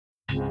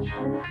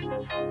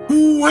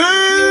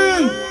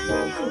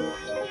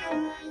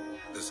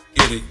Let's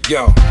get it,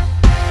 yo.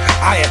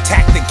 I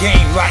attack the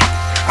game like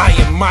I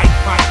am Mike.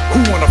 Who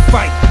wanna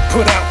fight?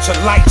 Put out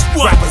your lights.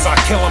 Rappers I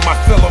kill 'em, I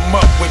fill 'em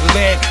up with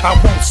lead. I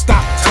won't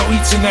stop till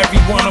each and every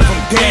one of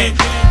them dead.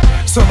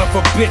 Son of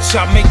a bitch,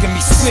 y'all making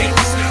me sick.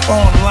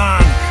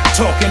 Online,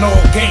 talking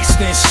all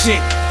gangsta and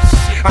shit.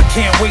 I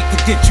can't wait to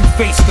get you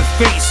face to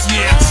face.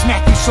 Yeah,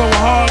 smack you so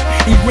hard,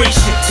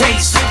 erase your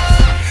taste.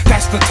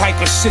 That's the type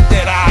of shit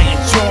that I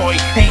enjoy.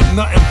 Ain't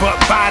nothing but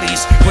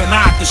bodies when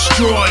I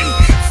destroy.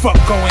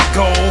 Fuck going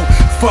gold,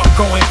 fuck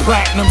going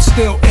platinum.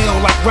 Still ill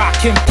like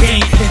Rakim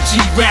Kane and G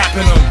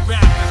rapping them.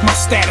 My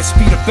status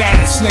be the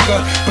baddest,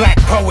 nigga.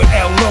 Black poet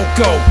El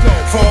Loco.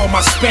 For all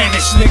my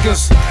Spanish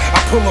niggas, I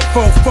pull a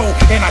fofo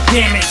and I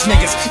damage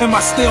niggas. Am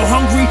I still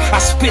hungry? I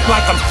spit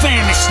like I'm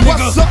famished,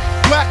 nigga. What's up,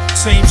 Blaq?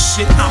 Same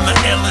shit, I'm the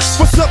illest.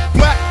 What's up,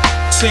 Blaq?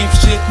 Same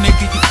shit,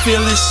 nigga, you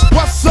feel this?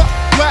 What's up,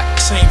 Blaq?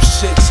 Same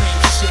shit,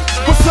 same shit.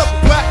 What's up,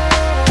 Blaq?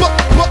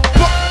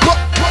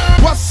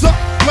 What's up,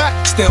 Blaq?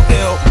 Still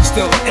ill,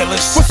 still the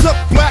illest. What's up,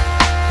 Blaq?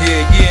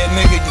 Yeah, yeah,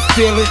 nigga, you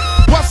feel it?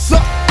 What's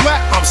up,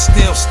 Blaq? I'm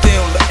still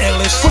the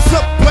illest. What's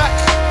up, Blaq?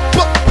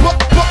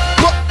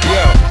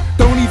 Yo,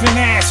 don't even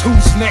ask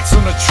who's next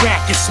on the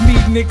track. It's me,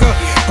 nigga.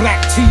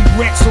 Black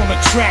T-Rex on the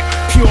track.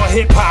 Pure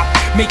hip-hop,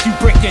 make you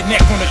break your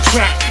neck on the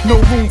track. No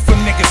room for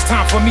niggas,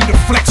 time for me to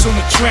flex on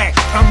the track.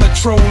 I'm the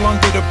troll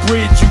under the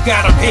bridge, you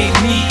gotta pay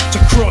me to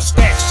cross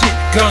that shit.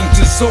 Guns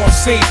is all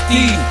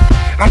safety.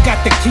 I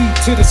got the key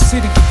to the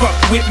city, fuck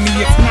with me.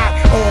 If not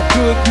all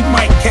good, you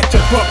might catch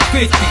a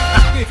 $1.50.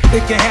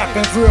 It can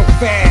happen real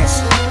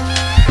fast.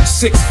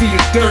 6 feet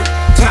of dirt,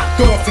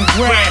 topped off in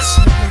grass.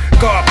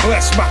 God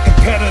bless my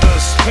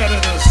competitors.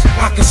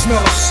 I can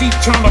smell a sheep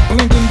trying to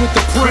blend in with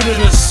the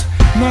predators.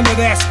 None of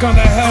that's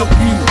gonna help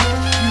you.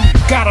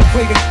 Gotta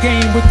play the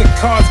game with the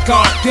cards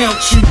God dealt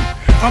you.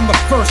 I'm the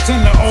first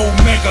and the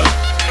omega.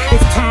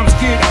 If times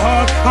get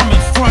hard, I'm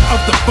in front of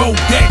the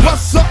bodega.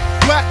 What's up,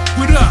 Blaq?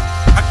 What up?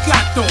 I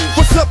got those.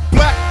 What's up,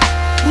 Blaq?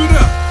 What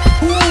up?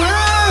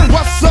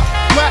 What's up,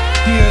 Blaq?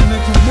 Yeah,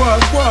 nigga,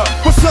 what?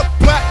 What's up,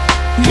 Blaq?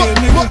 Yeah,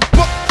 nigga.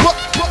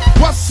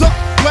 What's up,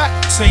 Blaq?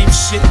 Same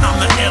shit, I'm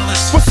the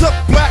illest. What's up,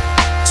 Blaq?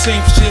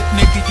 Same shit,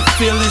 nigga, you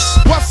feel this?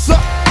 What's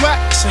up, Blaq?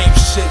 Same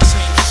shit,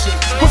 same shit.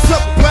 What's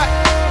up, Blaq?